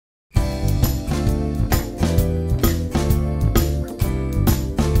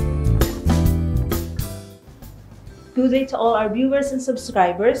Good day to all our viewers and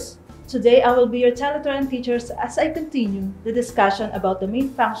subscribers. Today I will be your tele-turuan teachers as I continue the discussion about the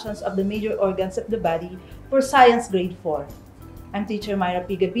main functions of the major organs of the body for Science Grade 4. I'm teacher Myra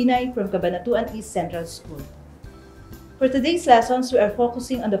Gabinay from Cabanatuan East Central School. For today's lessons, we are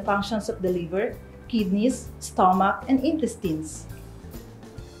focusing on the functions of the liver, kidneys, stomach, and intestines.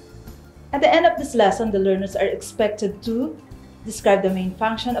 At the end of this lesson, the learners are expected to describe the main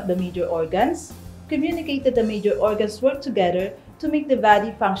function of the major organs, communicate that the major organs work together to make the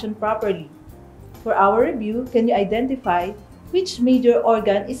body function properly. For our review, can you identify which major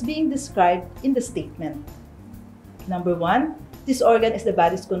organ is being described in the statement? Number 1, this organ is the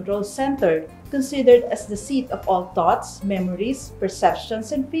body's control center, considered as the seat of all thoughts, memories,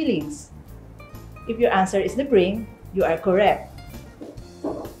 perceptions, and feelings. If your answer is the brain, you are correct.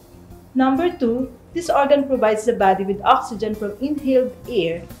 Number 2, this organ provides the body with oxygen from inhaled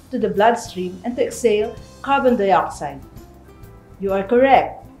air to the bloodstream and to exhale carbon dioxide. You are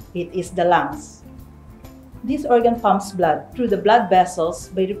correct. It is the lungs. This organ pumps blood through the blood vessels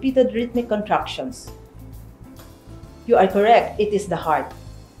by repeated rhythmic contractions. You are correct. It is the heart.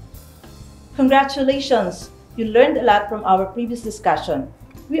 Congratulations! You learned a lot from our previous discussion.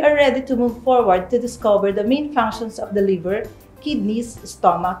 We are ready to move forward to discover the main functions of the liver, kidneys,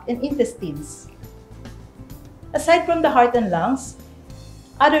 stomach, and intestines. Aside from the heart and lungs,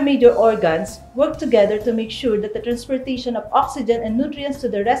 other major organs work together to make sure that the transportation of oxygen and nutrients to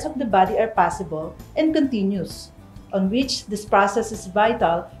the rest of the body are possible and continuous, on which this process is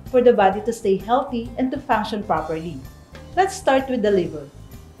vital for the body to stay healthy and to function properly. Let's start with the liver.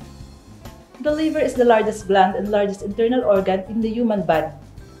 The liver is the largest gland and largest internal organ in the human body.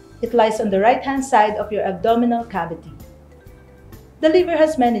 It lies on the right-hand side of your abdominal cavity. The liver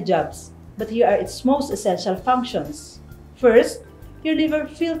has many jobs, but here are its most essential functions. First, your liver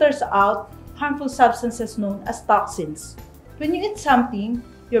filters out harmful substances known as toxins. When you eat something,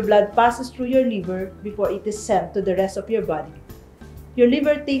 your blood passes through your liver before it is sent to the rest of your body. Your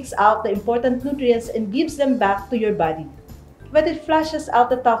liver takes out the important nutrients and gives them back to your body, but it flushes out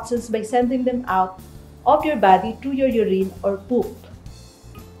the toxins by sending them out of your body through your urine or poop.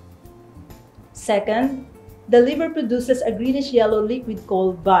 Second, the liver produces a greenish-yellow liquid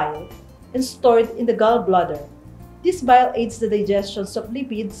called bile and stored in the gallbladder. This bile aids the digestion of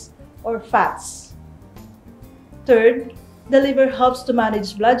lipids or fats. Third, the liver helps to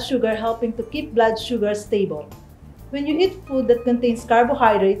manage blood sugar, helping to keep blood sugar stable. When you eat food that contains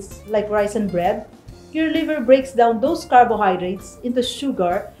carbohydrates like rice and bread, your liver breaks down those carbohydrates into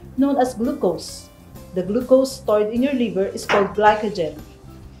sugar known as glucose. The glucose stored in your liver is called glycogen.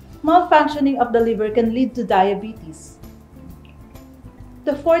 Malfunctioning of the liver can lead to diabetes.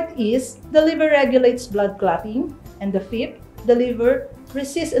 The fourth is, the liver regulates blood clotting. And the fifth, the liver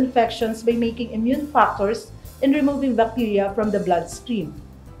resists infections by making immune factors and removing bacteria from the bloodstream.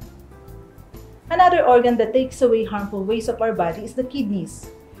 Another organ that takes away harmful waste of our body is the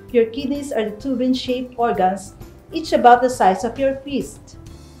kidneys. Your kidneys are the two ring-shaped organs, each about the size of your fist.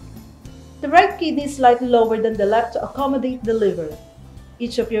 The right kidney is slightly lower than the left to accommodate the liver.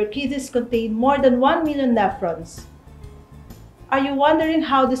 Each of your kidneys contain more than 1 million nephrons. Are you wondering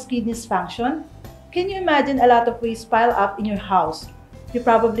how these kidneys function? Can you imagine a lot of waste pile up in your house? You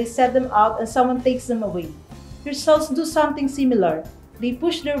probably set them out and someone takes them away. Your cells do something similar. They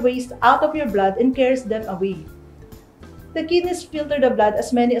push their waste out of your blood and carries them away. The kidneys filter the blood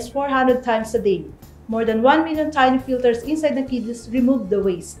as many as 400 times a day. More than 1 million tiny filters inside the kidneys remove the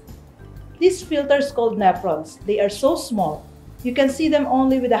waste. These filters called nephrons. They are so small, you can see them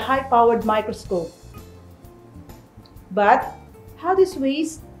only with a high-powered microscope. But how this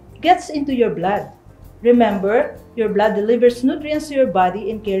waste gets into your blood? Remember, your blood delivers nutrients to your body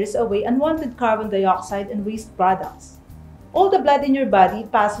and carries away unwanted carbon dioxide and waste products. All the blood in your body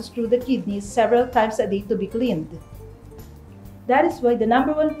passes through the kidneys several times a day to be cleaned. That is why the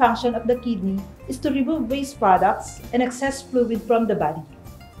number one function of the kidney is to remove waste products and excess fluid from the body.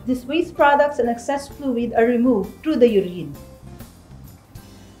 These waste products and excess fluid are removed through the urine.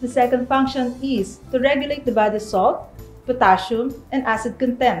 The second function is to regulate the body's salt, potassium, and acid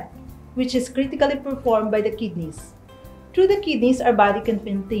content, which is critically performed by the kidneys. Through the kidneys, our body can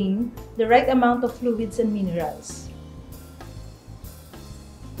maintain the right amount of fluids and minerals.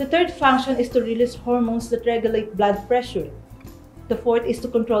 The third function is to release hormones that regulate blood pressure. The fourth is to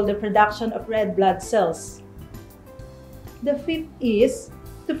control the production of red blood cells. The fifth is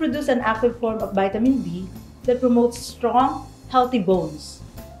to produce an active form of vitamin D that promotes strong, healthy bones.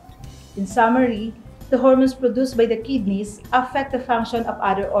 In summary, the hormones produced by the kidneys affect the function of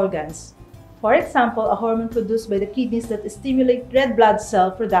other organs. For example, a hormone produced by the kidneys that stimulates red blood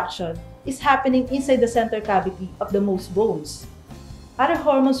cell production is happening inside the center cavity of the most bones. Other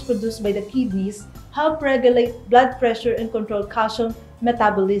hormones produced by the kidneys help regulate blood pressure and control calcium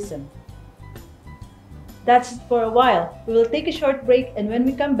metabolism. That's it for a while. We will take a short break, and when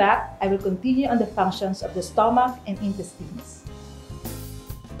we come back, I will continue on the functions of the stomach and intestines.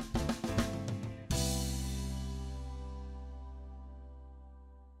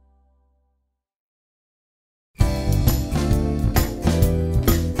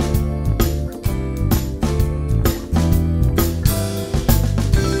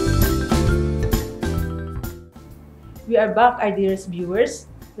 We are back, our dearest viewers.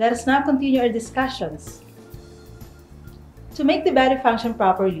 Let us now continue our discussions. To make the body function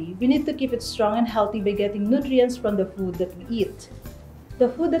properly, we need to keep it strong and healthy by getting nutrients from the food that we eat. The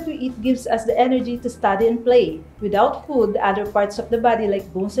food that we eat gives us the energy to study and play. Without food, the other parts of the body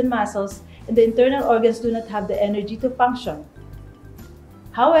like bones and muscles and the internal organs do not have the energy to function.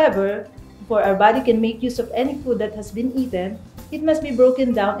 However, before our body can make use of any food that has been eaten, it must be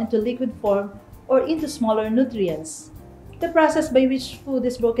broken down into liquid form or into smaller nutrients. The process by which food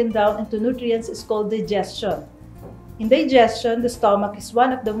is broken down into nutrients is called digestion. In digestion, the stomach is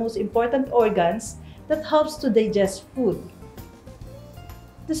one of the most important organs that helps to digest food.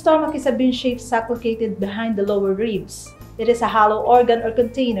 The stomach is a bean-shaped sac located behind the lower ribs. It is a hollow organ or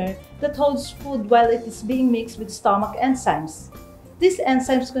container that holds food while it is being mixed with stomach enzymes. These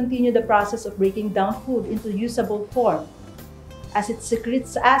enzymes continue the process of breaking down food into usable form. As it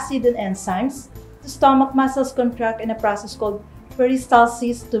secretes acid and enzymes, the stomach muscles contract in a process called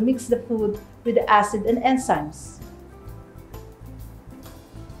peristalsis to mix the food with the acid and enzymes.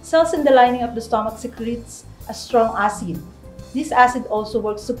 Cells in the lining of the stomach secretes a strong acid. This acid also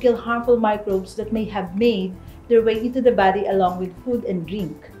works to kill harmful microbes that may have made their way into the body along with food and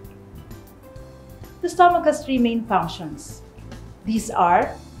drink. The stomach has three main functions. These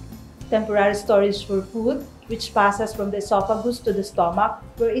are temporary storage for food, which passes from the esophagus to the stomach,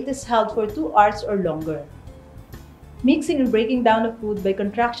 where it is held for 2 hours or longer. Mixing and breaking down of food by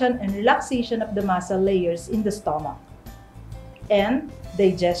contraction and relaxation of the muscle layers in the stomach. And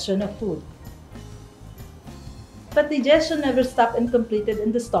digestion of food. But digestion never stops and completed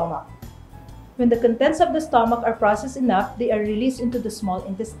in the stomach. When the contents of the stomach are processed enough, they are released into the small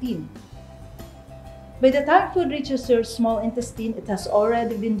intestine. By the time food reaches your small intestine, it has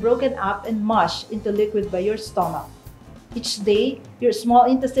already been broken up and mushed into liquid by your stomach. Each day, your small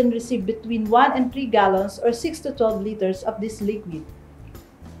intestine receives between 1 and 3 gallons or 6 to 12 liters of this liquid.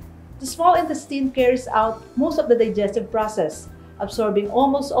 The small intestine carries out most of the digestive process, absorbing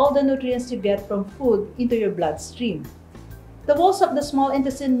almost all the nutrients you get from food into your bloodstream. The walls of the small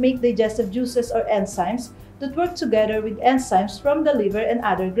intestine make digestive juices or enzymes that work together with enzymes from the liver and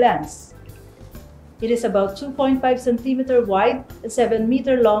other glands. It is about 2.5 cm wide and 7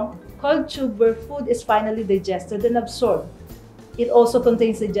 meter long, coiled tube where food is finally digested and absorbed. It also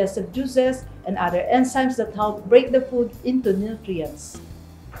contains digestive juices and other enzymes that help break the food into nutrients.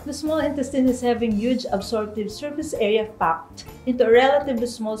 The small intestine is having huge absorptive surface area packed into a relatively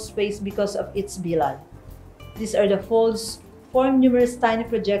small space because of its villi. These are the folds form numerous tiny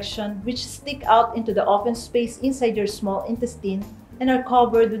projections which stick out into the open space inside your small intestine and are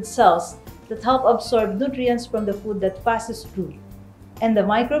covered with cells that help absorb nutrients from the food that passes through. And the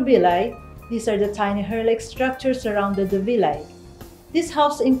microvilli, these are the tiny hair-like structures surrounding the villi. This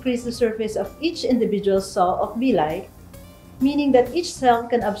helps increase the surface of each individual cell of villi, meaning that each cell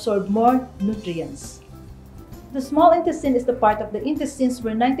can absorb more nutrients. The small intestine is the part of the intestines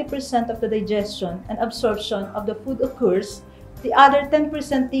where 90% of the digestion and absorption of the food occurs, the other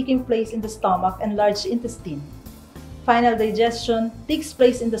 10% taking place in the stomach and large intestine. Final digestion takes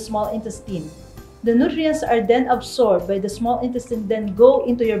place in the small intestine. The nutrients are then absorbed by the small intestine, then go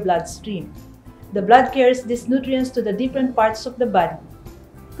into your bloodstream. The blood carries these nutrients to the different parts of the body.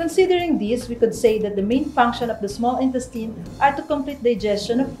 Considering this, we could say that the main function of the small intestine are to complete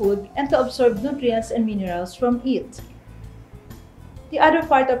digestion of food and to absorb nutrients and minerals from it. The other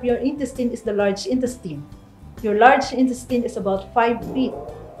part of your intestine is the large intestine. Your large intestine is about 5 feet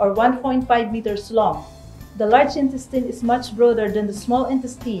or 1.5 meters long. The large intestine is much broader than the small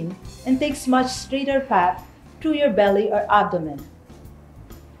intestine and takes much straighter path through your belly or abdomen.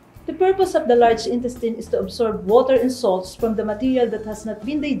 The purpose of the large intestine is to absorb water and salts from the material that has not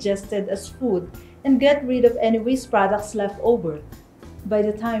been digested as food and get rid of any waste products left over. By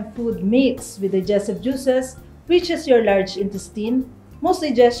the time food mixed with digestive juices reaches your large intestine, most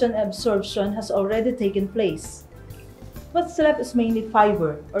digestion and absorption has already taken place. What's left is mainly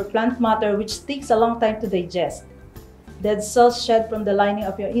fiber or plant matter, which takes a long time to digest. Dead cells shed from the lining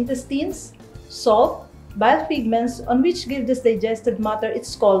of your intestines, salt, bile pigments on which give this digested matter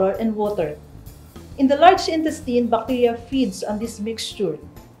its color, and water. In the large intestine, bacteria feeds on this mixture.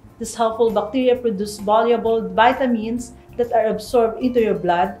 These helpful bacteria produce valuable vitamins that are absorbed into your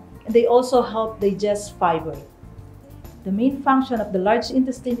blood, and they also help digest fiber. The main function of the large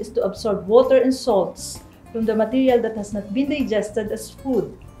intestine is to absorb water and salts from the material that has not been digested as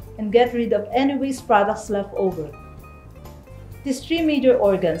food and get rid of any waste products left over. These three major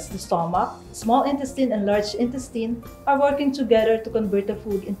organs, the stomach, small intestine, and large intestine, are working together to convert the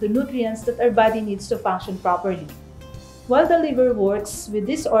food into nutrients that our body needs to function properly. While the liver works with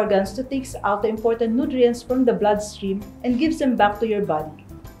these organs to take out the important nutrients from the bloodstream and gives them back to your body.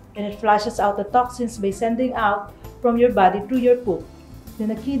 And it flushes out the toxins by sending out from your body through your poop. Then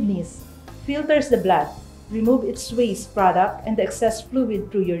the kidneys filters the blood, remove its waste product and the excess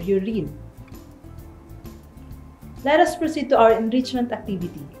fluid through your urine. Let us proceed to our enrichment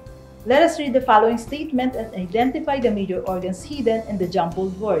activity. Let us read the following statement and identify the major organs hidden in the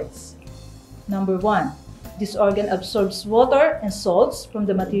jumbled words. Number 1. This organ absorbs water and salts from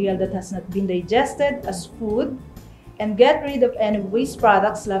the material that has not been digested as food and get rid of any waste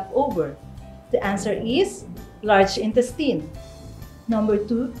products left over. The answer is large intestine. Number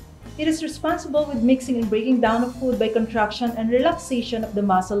 2. It is responsible with mixing and breaking down of food by contraction and relaxation of the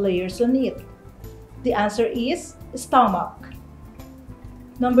muscle layers on it. The answer is stomach.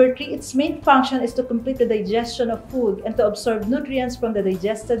 Number 3. Its main function is to complete the digestion of food and to absorb nutrients from the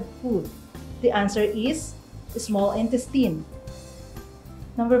digested food. The answer is small intestine.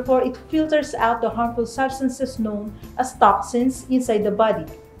 Number 4. It filters out the harmful substances known as toxins inside the body.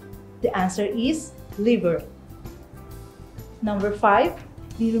 The answer is liver. Number 5.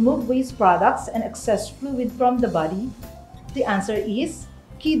 They remove waste products and excess fluid from the body. The answer is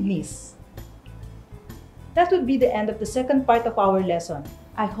kidneys. That would be the end of the second part of our lesson.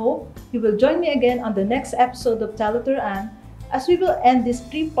 I hope you will join me again on the next episode of tele-turuan as we will end this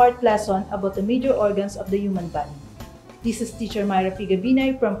three-part lesson about the major organs of the human body. This is Teacher Myra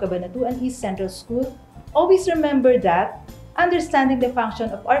Gabinay from Cabanatuan East Central School. Always remember that understanding the function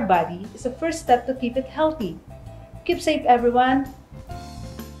of our body is a first step to keep it healthy. Keep safe, everyone.